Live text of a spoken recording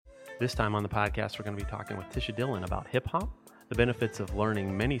This time on the podcast, we're going to be talking with Ticia Dillion about hip-hop, the benefits of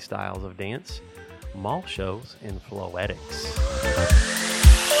learning many styles of dance, mall shows, and floetics.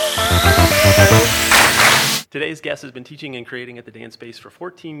 Today's guest has been teaching and creating at the dance space for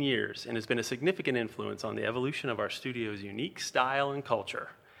 14 years and has been a significant influence on the evolution of our studio's unique style and culture.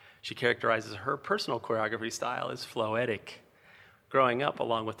 She characterizes her personal choreography style as floetic. Growing up,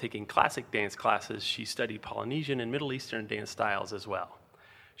 along with taking classic dance classes, she studied Polynesian and Middle Eastern dance styles as well.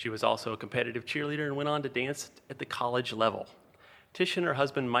 She was also a competitive cheerleader and went on to dance at the college level. Ticia and her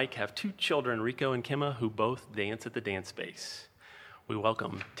husband Mike have two children, Rico and Kimma, who both dance at the dance space. We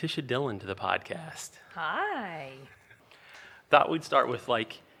welcome Ticia Dillion to the podcast. Hi. Thought we'd start with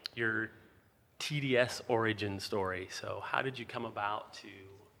your TDS origin story. So how did you come about to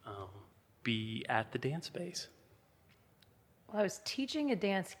be at the dance space? Well, I was teaching a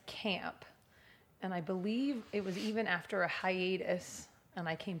dance camp, and I believe it was even after a hiatus, and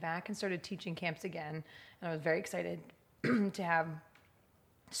I came back and started teaching camps again, and I was very excited to have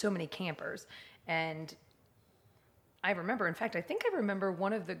so many campers. And I remember, in fact, I think I remember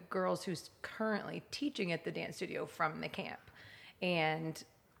one of the girls who's currently teaching at the dance studio from the camp. And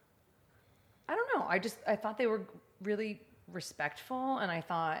I don't know, I thought they were really respectful, and I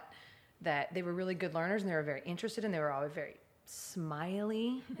thought that they were really good learners, and they were very interested, and they were always very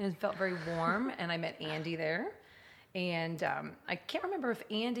smiley, and it felt very warm. And I met Andy there. And I can't remember if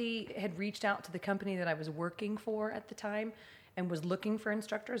Andy had reached out to the company that I was working for at the time and was looking for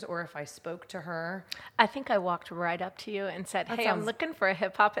instructors, or if I spoke to her. I think I walked right up to you and said, I'm looking for a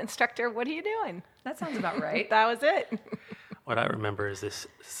hip-hop instructor. What are you doing? That sounds about right. That was it. What I remember is this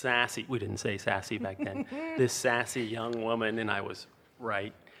sassy, we didn't say sassy back then, this sassy young woman, and I was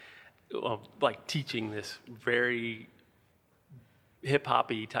teaching this very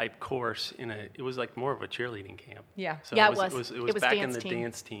hip-hop-y type course it was more of a cheerleading camp. Yeah. So yeah, it was back in the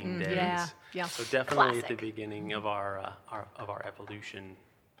dance team days. Yeah. So definitely Classic. at the beginning of our evolution.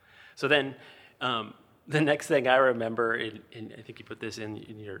 So then the next thing I remember, and I think you put this in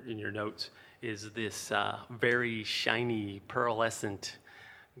your notes, is this very shiny, pearlescent,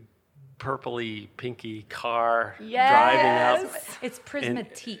 purpley, pinky car driving up. It's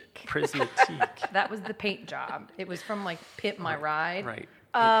Prismatique. Prismatique. That was the paint job. It was from Pit My Ride. Right.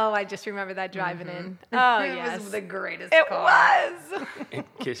 Oh, I just remember that driving in. Oh, It yes. was the greatest It car. was. And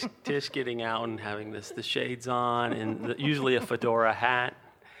Tish getting out and having the shades on, and usually a fedora hat,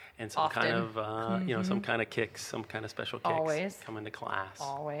 and some Often. kind of some kind of kicks, some kind of special kicks. Always. Coming to class.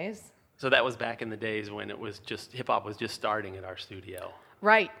 Always. So that was back in the days when it was just hip hop was just starting at our studio.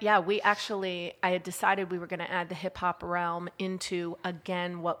 Right. Yeah. I had decided we were going to add the hip hop realm into,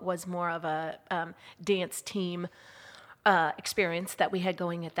 again, what was more of a dance team experience that we had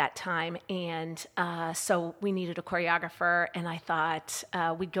going at that time. And so we needed a choreographer, and I thought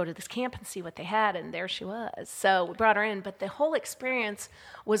we'd go to this camp and see what they had. And there she was. So we brought her in. But the whole experience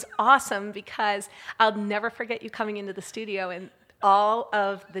was awesome because I'll never forget you coming into the studio and all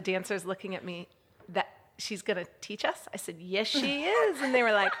of the dancers looking at me that she's going to teach us? I said, yes, she is. And they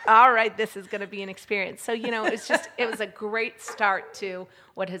were like, all right, this is going to be an experience. So, it was a great start to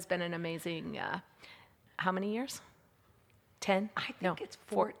what has been an amazing, how many years? 10? I think it's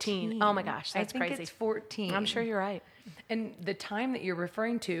 14. Oh my gosh, that's crazy. I think it's 14. I'm sure you're right. And the time that you're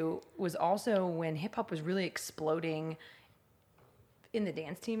referring to was also when hip hop was really exploding in the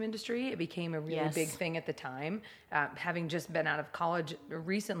dance team industry. It became a really big thing at the time. Having just been out of college,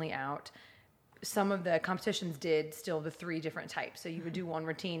 recently out, some of the competitions did still the 3 different types. So you would do one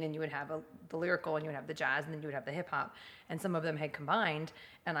routine, and you would have the lyrical, and you would have the jazz, and then you would have the hip hop. And some of them had combined.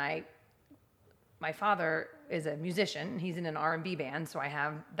 And my father is a musician. He's in an R&B band, so I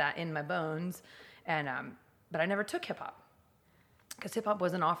have that in my bones. And but I never took hip hop because hip hop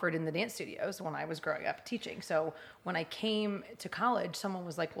wasn't offered in the dance studios when I was growing up teaching. So when I came to college, someone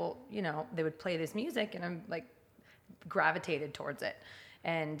was like, well, they would play this music, and I'm gravitated towards it.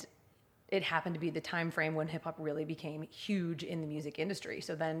 And it happened to be the time frame when hip hop really became huge in the music industry.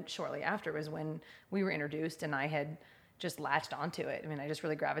 So then shortly after was when we were introduced, and I had just latched onto it. I mean, I just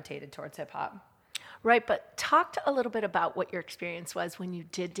really gravitated towards hip hop. Right, but talk a little bit about what your experience was when you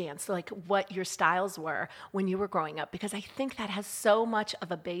did dance, what your styles were when you were growing up, because I think that has so much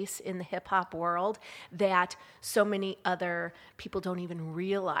of a base in the hip-hop world that so many other people don't even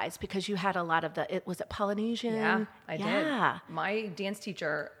realize, because you had a lot of was it Polynesian? Yeah, I did. My dance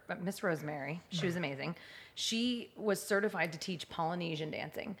teacher, Miss Rosemary, she was amazing. She was certified to teach Polynesian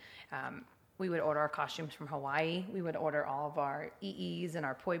dancing. We would order our costumes from Hawaii. We would order all of our EEs and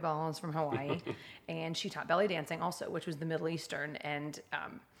our poi balls from Hawaii. And she taught belly dancing also, which was the Middle Eastern. And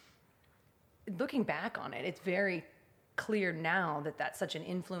looking back on it, it's very clear now that that's such an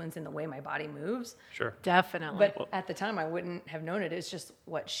influence in the way my body moves. Sure. Definitely. But at the time, I wouldn't have known it. It's just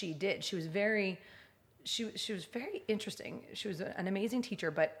what she did. She was very interesting. She was an amazing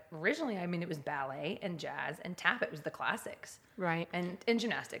teacher, but originally, I mean, it was ballet and jazz and tap. It was the classics. Right. And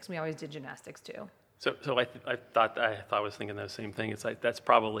gymnastics. We always did gymnastics too. So I was thinking the same thing. It's like that's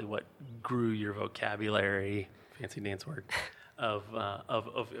probably what grew your vocabulary, fancy dance word, of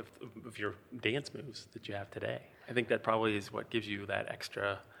your dance moves that you have today. I think that probably is what gives you that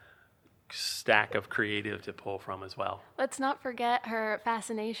extra stack of creative to pull from as well. Let's not forget her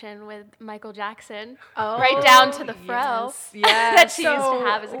fascination with Michael Jackson, right down to the fro that she used to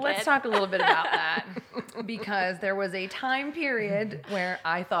have as a kid. Let's talk a little bit about that, because there was a time period where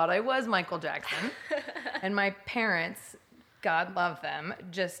I thought I was Michael Jackson, and my parents, God love them,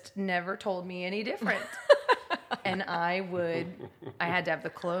 just never told me any different. And I had to have the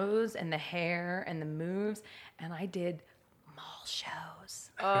clothes and the hair and the moves, and I did mall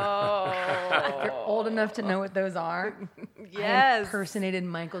shows. Oh. If you're old enough to know what those are, Yes. I impersonated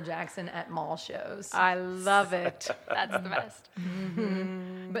Michael Jackson at mall shows. I love it. That's the best.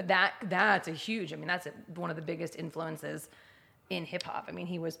 But that's a huge, I mean, that's one of the biggest influences in hip hop. I mean,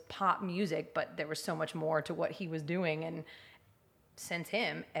 he was pop music, but there was so much more to what he was doing. And since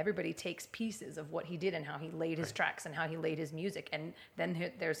him, everybody takes pieces of what he did and how he laid his tracks and how he laid his music. And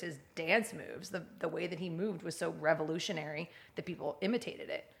then there's his dance moves. The way that he moved was so revolutionary that people imitated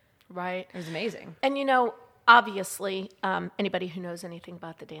it. Right. It was amazing. And obviously, anybody who knows anything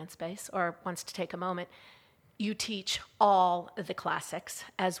about the dance space or wants to take a moment, you teach all the classics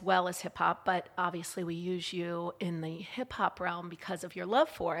as well as hip hop, but obviously we use you in the hip hop realm because of your love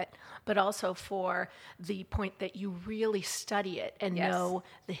for it, but also for the point that you really study it and know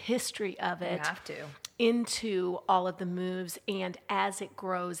the history of it. You have to. Into all of the moves, and as it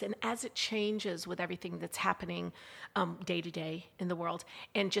grows and as it changes with everything that's happening day to day in the world,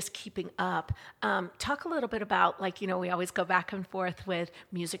 and just keeping up. Talk a little bit about, we always go back and forth with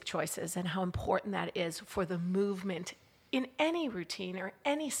music choices and how important that is for the movement in any routine or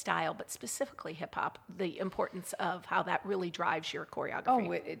any style, but specifically hip hop, the importance of how that really drives your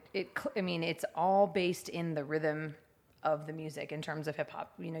choreography. It's all based in the rhythm of the music in terms of hip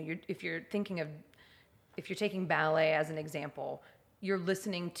hop. If you're taking ballet as an example, you're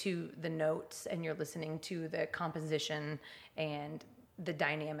listening to the notes and you're listening to the composition and the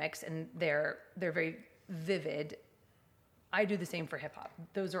dynamics, and they're very vivid. I do the same for hip hop.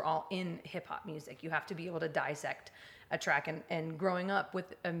 Those are all in hip hop music. You have to be able to dissect a track. And growing up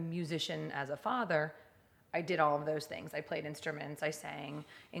with a musician as a father, I did all of those things. I played instruments. I sang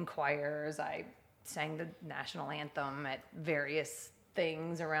in choirs. I sang the national anthem at various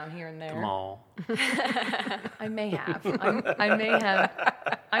things around here and there. The mall. I may have.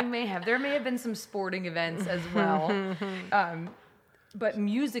 I may have. There may have been some sporting events as well. But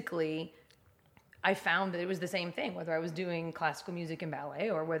musically, I found that it was the same thing, whether I was doing classical music and ballet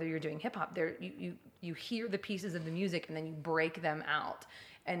or whether you're doing hip hop. You hear the pieces of the music and then you break them out.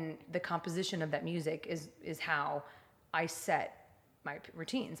 And the composition of that music is how I set my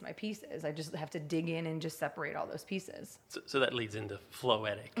routines, my pieces. I just have to dig in and just separate all those pieces. So that leads into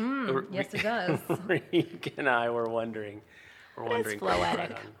floetic. Yes, it does. Reek and I were wondering. What is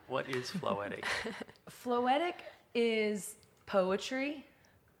floetic? What is floetic? Floetic is poetry,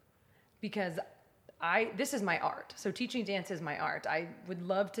 because this is my art. So teaching dance is my art. I would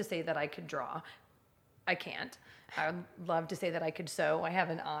love to say that I could draw. I can't. I would love to say that I could sew. I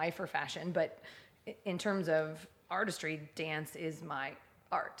have an eye for fashion, but in terms of artistry, dance is my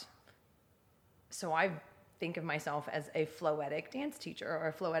art. So I think of myself as a floetic dance teacher or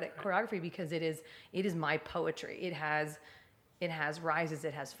a floetic choreography, because it is my poetry. It has rises,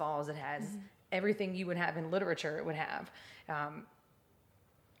 it has falls, it has everything you would have in literature. It would have,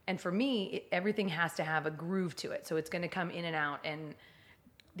 and for me, everything has to have a groove to it. So it's going to come in and out. And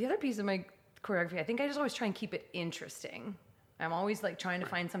the other piece of my choreography, I think I just always try and keep it interesting. I'm always trying to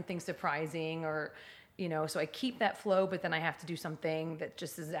find something surprising or. So I keep that flow, but then I have to do something that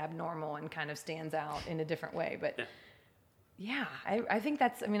just is abnormal and kind of stands out in a different way. But I think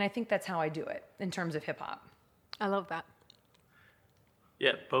that's how I do it in terms of hip hop. I love that.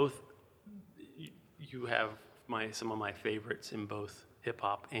 Yeah, both. You have some of my favorites in both hip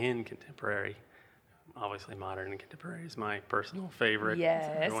hop and contemporary. Obviously, modern and contemporary is my personal favorite. Yes,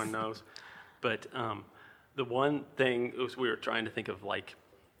 as everyone knows. But the one thing was we were trying to think of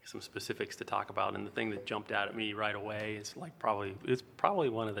some specifics to talk about, and the thing that jumped out at me right away is probably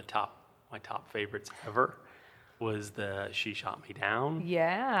one of my top favorites ever was the She Shot Me Down.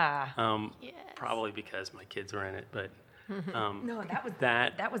 Yeah. Yes. Probably because my kids were in it, but no,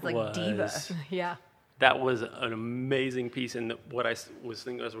 that was diva. Yeah. that was an amazing piece. And what I was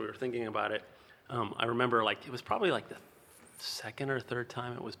thinking as we were thinking about it, I remember like it was probably like the second or third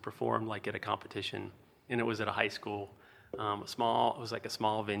time it was performed like at a competition, and it was at a high school, it was like a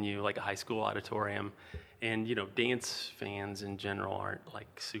small venue, like a high school auditorium, and you know, dance fans in general aren't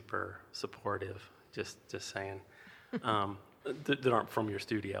like super supportive. Just saying, that aren't from your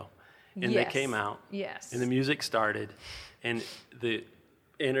studio, and they came out, and the music started, and the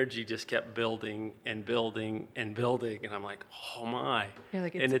energy just kept building and building and building, and I'm like, oh my! You're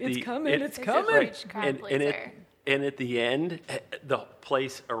like, it's coming. Right. And at the end, the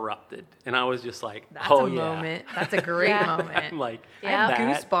place erupted, and I was just like, "That's a moment. That's a great moment." I'm like, I have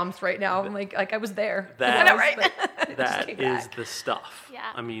goosebumps right now. I'm like I was there. That is the stuff.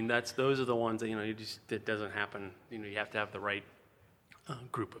 Yeah. I mean, those are the ones that it doesn't happen. You have to have the right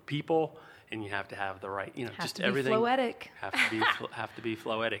group of people, and you have to have the right, just everything. Floetic. Have to be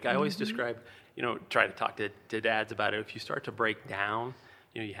floetic. I always describe, try to talk to dads about it. If you start to break down,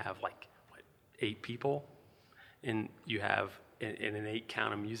 you have like 8 people. And you have, in an 8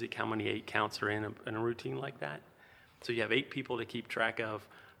 count of music, how many 8 counts are in a routine like that? So you have 8 people to keep track of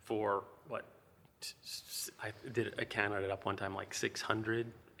for what? I counted it up one time, like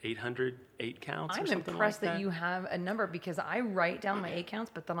 600, 800 8 counts. I'm impressed that you have a number, because I write down my 8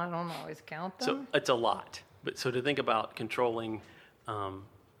 counts, but then I don't always count them. So it's a lot. But so to think about controlling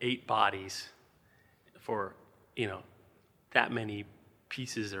 8 bodies for that many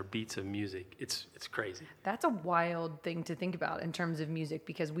pieces or beats of music, it's crazy. That's a wild thing to think about in terms of music,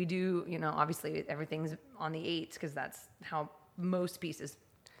 because we do, obviously everything's on the 8s because that's how most pieces,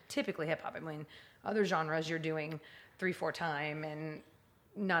 typically hip hop. I mean, other genres you're doing 3/4 time, and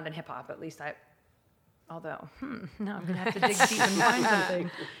not in hip hop, at least although now I'm gonna have to dig deep and find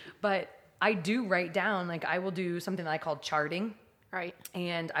something. But I do write down, like I will do something that I call charting. Right.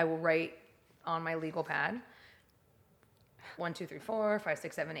 And I will write on my legal pad 1, 2, 3, 4, 5,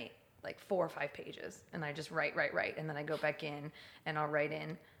 6, 7, 8, like 4 or 5 pages. And I just write. And then I go back in and I'll write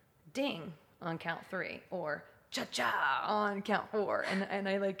in ding on count 3 or cha-cha on count 4. And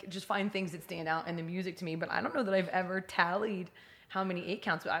I like just find things that stand out in the music to me. But I don't know that I've ever tallied how many 8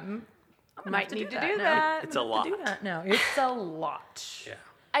 counts. I might need to do that. It's a lot. No, it's a lot. Yeah.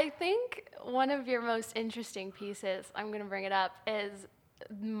 I think one of your most interesting pieces, I'm going to bring it up, is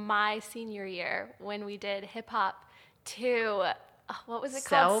my senior year when we did HipHop to, what was it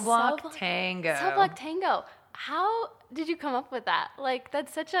called? Cell Block Tango. Cell Block Tango. How did you come up with that? Like,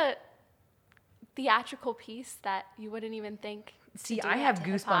 that's such a theatrical piece that you wouldn't even think. See, I have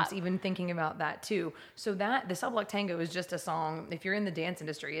goosebumps even thinking about that too. So the Cell Block Tango is just a song. If you're in the dance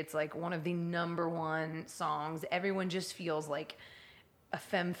industry, it's like one of the #1 songs. Everyone just feels like a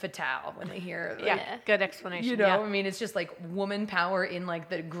femme fatale when they hear good explanation. I mean, it's just like woman power in like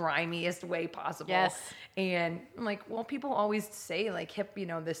the grimiest way possible. Yes. And I'm like, well, people always say like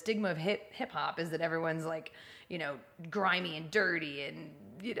the stigma of hip hop is that everyone's like, grimy and dirty and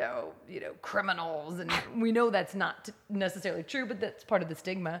criminals, and we know that's not necessarily true, but that's part of the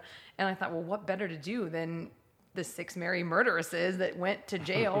stigma. And I thought, well, what better to do than the 6 Mary murderesses that went to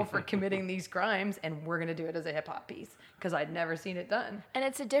jail for committing these crimes, and we're going to do it as a hip-hop piece, because I'd never seen it done. And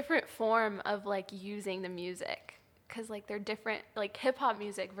it's a different form of, like, using the music, because, like, they're different. Like, hip-hop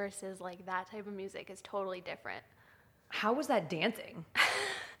music versus, like, that type of music is totally different. How was that dancing?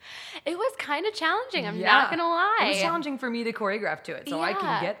 It was kind of challenging, I'm not going to lie. It was challenging for me to choreograph to it, so I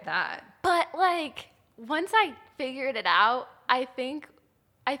can get that. But, like, once I figured it out, I think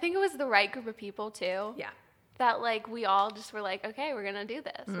it was the right group of people, too. Yeah. That like we all just were like, okay, we're gonna do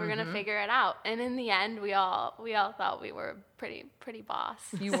this. Mm-hmm. We're gonna figure it out. And in the end, we all thought we were pretty boss.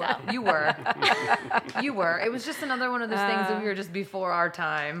 You were. It was just another one of those things that we were just before our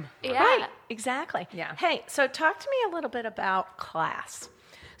time. Yeah, right. Exactly. Yeah. Hey, so talk to me a little bit about class.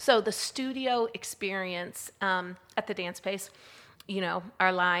 So the studio experience at the Dance Space.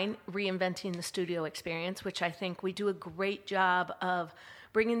 Our line, reinventing the studio experience, which I think we do a great job of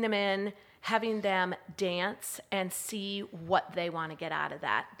bringing them in, having them dance and see what they want to get out of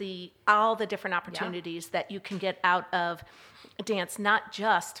that. All the different opportunities that you can get out of dance, not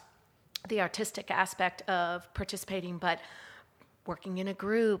just the artistic aspect of participating, but working in a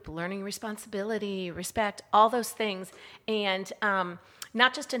group, learning responsibility, respect, all those things. And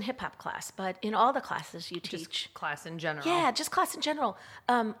not just in hip-hop class, but in all the classes you teach. Just class in general. Yeah, just class in general.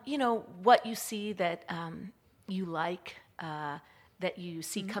 What you see that you like, that you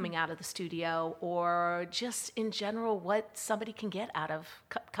see coming out of the studio, or just in general what somebody can get out of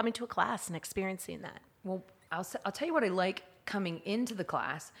coming to a class and experiencing that. Well, I'll tell you what I like coming into the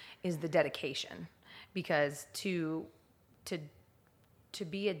class is the dedication, because to to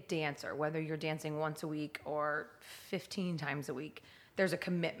be a dancer, whether you're dancing once a week or 15 times a week, there's a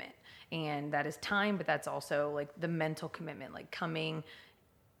commitment. And that is time, but that's also like the mental commitment, like coming,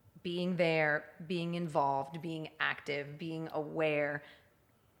 being there, being involved, being active, being aware,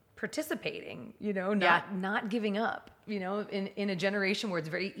 participating, not giving up, in a generation where it's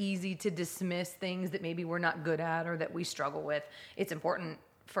very easy to dismiss things that maybe we're not good at or that we struggle with. It's important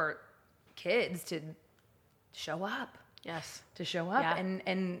for kids to show up. Yes. To show up. Yeah.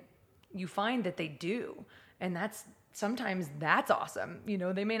 And you find that they do. And sometimes that's awesome.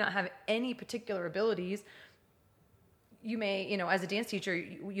 They may not have any particular abilities. You may, as a dance teacher,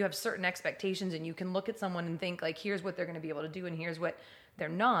 you have certain expectations, and you can look at someone and think like, here's what they're going to be able to do and here's what they're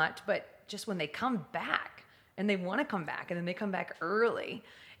not. But just when they come back and they want to come back, and then they come back early,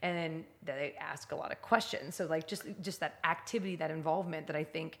 and then they ask a lot of questions. So like just that activity, that involvement that I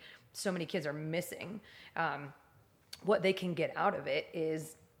think so many kids are missing. What they can get out of it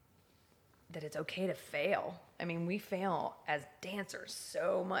is that it's okay to fail. I mean, we fail as dancers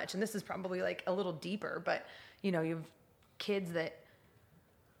so much, and this is probably like a little deeper, but you have kids that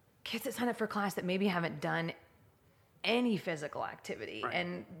sign up for class that maybe haven't done any physical activity. Right.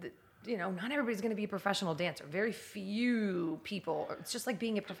 And not everybody's going to be a professional dancer. Very few people. It's just like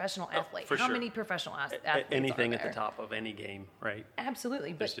being a professional athlete. How many professional athletes anything are there? At the top of any game, right?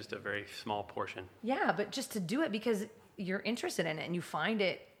 Absolutely. There's just a very small portion. Yeah, but just to do it because you're interested in it and you find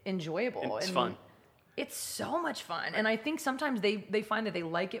it enjoyable. It's fun. It's so much fun. Right. And I think sometimes they find that they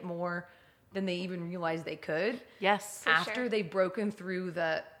like it more than they even realized they could. Yes. After they've broken through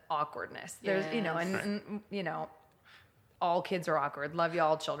the awkwardness. There's, and all kids are awkward. Love you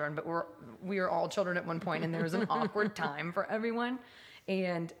all children, but we are all children at one point, and there was an awkward time for everyone.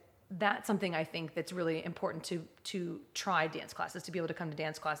 And that's something I think that's really important to try dance classes, to be able to come to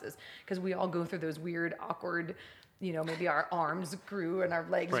dance classes, because we all go through those weird, awkward, maybe our arms grew and our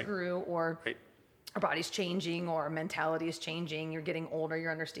legs grew, or our body's changing, or our mentality is changing. You're getting older,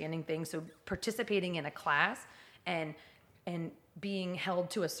 you're understanding things. So participating in a class and being held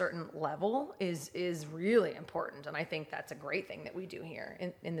to a certain level is really important. And I think that's a great thing that we do here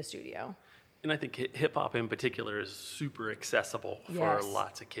in the studio. And I think hip hop in particular is super accessible for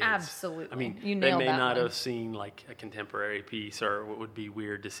lots of kids. Absolutely. I mean, they may not have seen like a contemporary piece, or what would be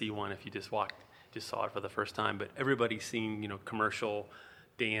weird to see one if you just saw it for the first time. But everybody's seen, commercial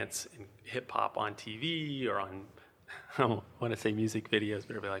dance and hip hop on TV or on, I don't want to say music videos,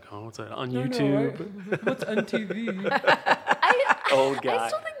 but everybody's like, oh, what's that on YouTube? What's on TV? Old guy. I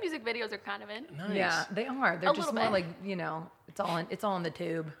still think music videos are kind of in. Nice. Yeah, they are. They're just more like, it's all in the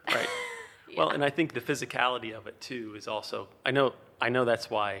tube. Right. Yeah. Well, and I think the physicality of it too is also, I know that's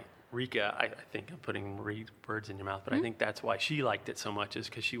why Rika, I think I'm putting words in your mouth, but I think that's why she liked it so much, is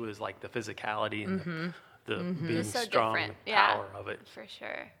because she was like the physicality and the being so strong, different. The power of it. For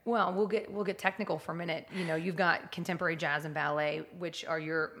sure. Well, we'll get technical for a minute. You've got contemporary jazz and ballet, which are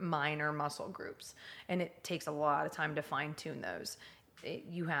your minor muscle groups, and it takes a lot of time to fine tune those.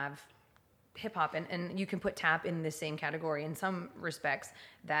 You have hip hop, and you can put tap in the same category in some respects,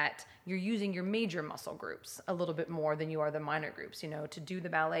 that you're using your major muscle groups a little bit more than you are the minor groups. To do the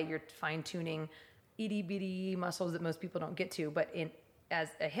ballet, you're fine tuning itty bitty muscles that most people don't get to, but as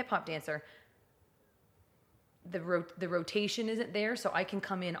a hip hop dancer, the rotation isn't there, so I can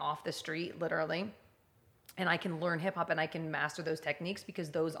come in off the street literally, and I can learn hip hop and I can master those techniques because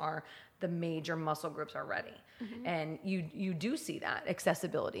those are the major muscle groups already. Mm-hmm. And you do see that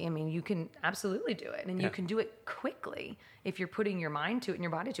accessibility. I mean, you can absolutely do it, and you can do it quickly if you're putting your mind to it and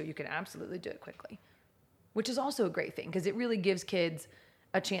your body to it. You can absolutely do it quickly, which is also a great thing because it really gives kids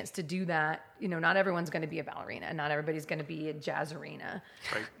a chance to do that. Not everyone's going to be a ballerina, not everybody's going to be a jazzerina,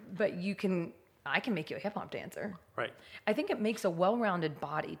 right? But I can make you a hip hop dancer. Right. I think it makes a well-rounded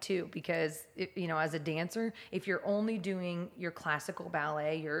body too, because as a dancer, if you're only doing your classical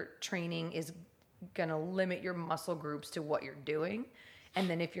ballet, your training is going to limit your muscle groups to what you're doing. And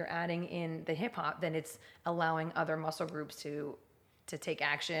then if you're adding in the hip hop, then it's allowing other muscle groups to take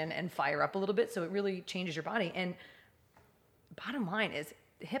action and fire up a little bit. So it really changes your body. And bottom line is,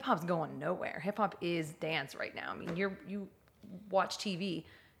 hip hop's going nowhere. Hip hop is dance right now. I mean, you watch TV.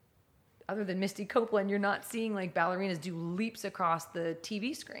 Other than Misty Copeland, you're not seeing like ballerinas do leaps across the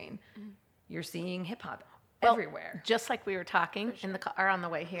TV screen. Mm-hmm. You're seeing hip hop everywhere. Just like we were talking in the car on the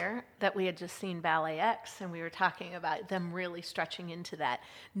way here, that we had just seen Ballet X, and we were talking about them really stretching into that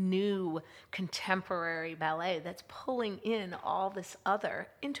new contemporary ballet that's pulling in all this other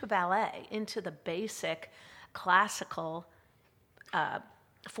into ballet, into the basic classical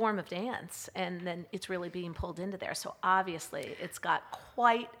form of dance, and then it's really being pulled into there. So obviously it's got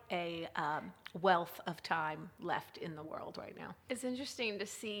quite a wealth of time left in the world right now. It's interesting to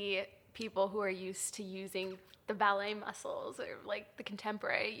see people who are used to using the ballet muscles or like the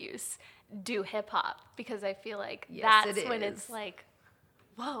contemporary use do hip hop, because I feel like that's when it's like,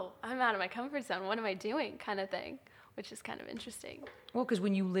 whoa, I'm out of my comfort zone. What am I doing? Kind of thing, which is kind of interesting. Well, because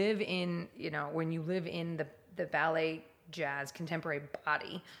when you live in, the ballet, jazz, contemporary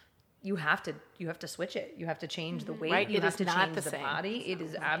body, you have to switch it. You have to change the weight. Right. You It have is to not change the the same. body. It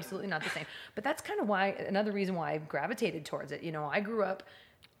is absolutely not the same. But that's kind of why, another reason why I've gravitated towards it. I grew up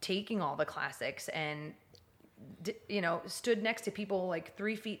taking all the classics and, stood next to people like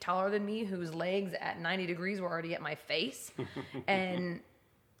 3 feet taller than me whose legs at 90 degrees were already at my face. And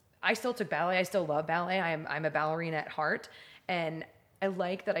I still took ballet. I still love ballet. I'm a ballerina at heart. And I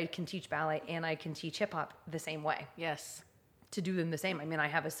like that I can teach ballet and I can teach hip hop the same way. Yes. To do them the same. I mean, I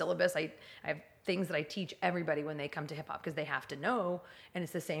have a syllabus. I have things that I teach everybody when they come to hip hop because they have to know, and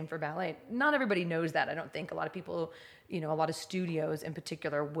it's the same for ballet. Not everybody knows that. I don't think a lot of people, a lot of studios in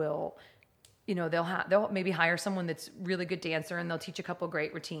particular will, they'll maybe hire someone that's really good dancer and they'll teach a couple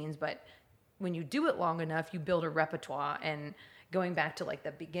great routines, but when you do it long enough, you build a repertoire. And going back to like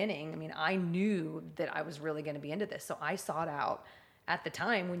the beginning, I mean, I knew that I was really going to be into this, so I sought out. At the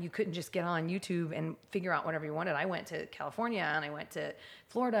time when you couldn't just get on YouTube and figure out whatever you wanted, I went to California and I went to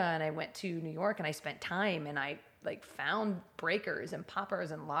Florida and I went to New York and I spent time and I like found breakers and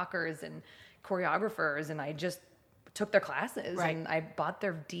poppers and lockers and choreographers and I just took their classes and I bought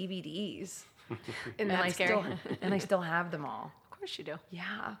their DVDs. And I still have them all. Of course you do.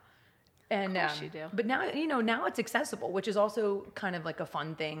 Yeah. And of course you do. But now, now it's accessible, which is also kind of like a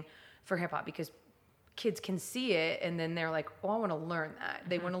fun thing for hip hop because kids can see it and then they're like, oh, I want to learn that.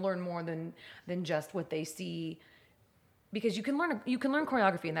 They want to learn more than just what they see, because you can learn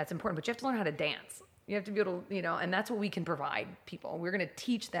choreography and that's important, but you have to learn how to dance. You have to be able to, and that's what we can provide people. We're going to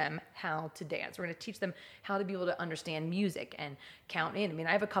teach them how to dance. We're going to teach them how to be able to understand music and count in. I mean,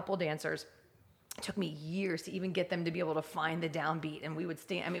 I have a couple dancers. It took me years to even get them to be able to find the downbeat, and we would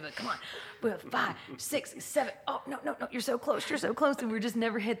stand. I mean, like, come on, we have 5, 6, 7. Oh, no, you're so close, and we just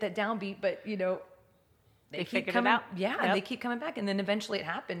never hit that downbeat. But they keep figured coming, it out. yeah, and they keep coming back, and then eventually it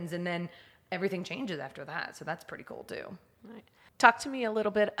happens, and then everything changes after that. So that's pretty cool too. Right. Talk to me a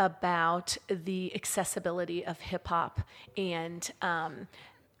little bit about the accessibility of hip hop, and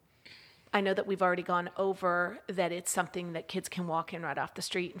I know that we've already gone over that it's something that kids can walk in right off the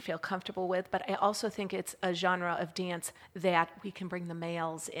street and feel comfortable with, but I also think it's a genre of dance that we can bring the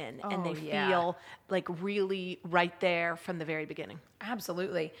males in and they feel like really right there from the very beginning.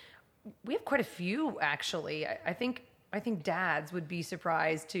 Absolutely. We have quite a few, actually. I think dads would be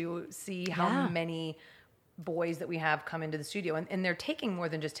surprised to see how many boys that we have come into the studio, and they're taking more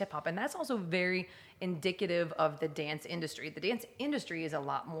than just hip hop, and that's also very indicative of the dance industry. The dance industry is a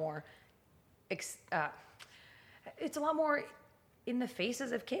lot more, it's a lot more in the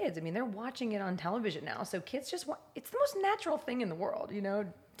faces of kids. I mean, they're watching it on television now, so kids just want. It's the most natural thing in the world,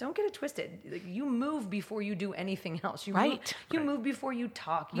 Don't get it twisted. Like, you move before you do anything else. You move before you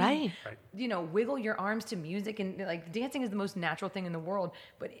talk. Wiggle your arms to music, and like dancing is the most natural thing in the world.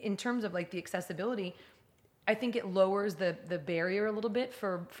 But in terms of like the accessibility, I think it lowers the barrier a little bit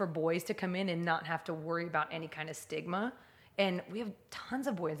for boys to come in and not have to worry about any kind of stigma. And we have tons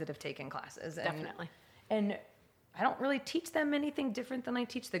of boys that have taken classes. Definitely. And I don't really teach them anything different than I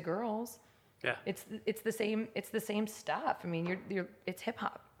teach the girls. Yeah. It's the same stuff. I mean, it's hip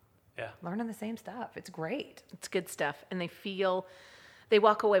hop. Yeah. Learning the same stuff. It's great. It's good stuff. And they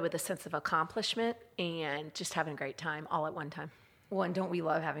walk away with a sense of accomplishment and just having a great time all at one time. Well, and don't we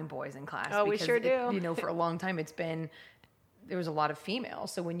love having boys in class? Oh, we sure do. For a long time there was a lot of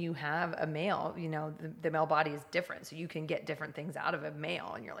females. So when you have a male, the male body is different. So you can get different things out of a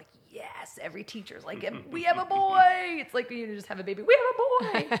male. And you're like, yes, every teacher's like, we have a boy. It's like you just have a baby. We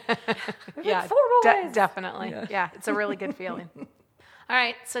have a boy. Yeah, 4 boys. Definitely. Yeah, it's a really good feeling. All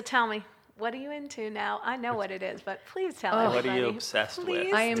right, so tell me, what are you into now? I know what it is, but please tell everybody. What are you obsessed with?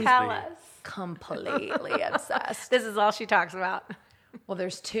 Please tell us. Completely obsessed. This is all she talks about. Well,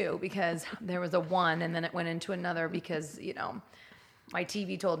 there's 2, because there was a 1 and then it went into another because, my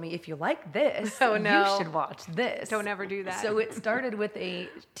TV told me, if you like this, you should watch this. Don't ever do that. So it started with a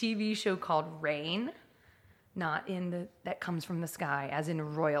TV show called Rain, that comes from the sky, as in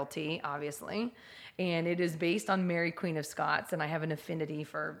royalty, obviously. And it is based on Mary, Queen of Scots, and I have an affinity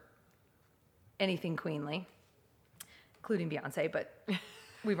for anything queenly, including Beyonce, but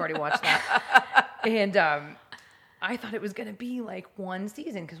we've already watched that. And I thought it was going to be like 1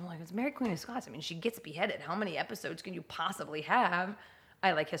 season, because I'm like, it's Mary, Queen of Scots. I mean, she gets beheaded. How many episodes can you possibly have?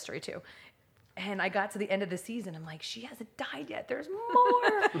 I like history too. And I got to the end of the season. I'm like, she hasn't died yet. There's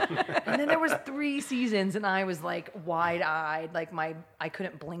more. And then there was 3 seasons, and I was like wide-eyed. Like I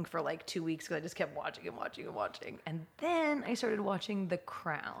couldn't blink for like 2 weeks because I just kept watching and watching and watching. And then I started watching The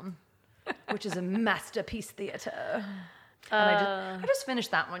Crown, which is a masterpiece theater. And I just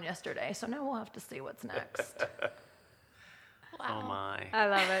finished that one yesterday. So now we'll have to see what's next. Wow. Oh my. I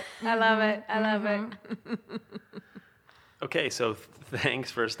love it. I love it. I love it. Okay, so thanks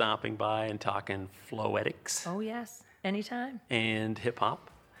for stopping by and talking Floetics. Oh, yes. Anytime. And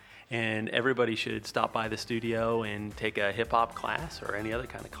hip-hop. And everybody should stop by the studio and take a hip-hop class or any other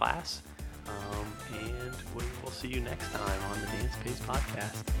kind of class. And we will see you next time on the Dance Space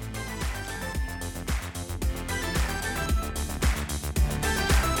Podcast.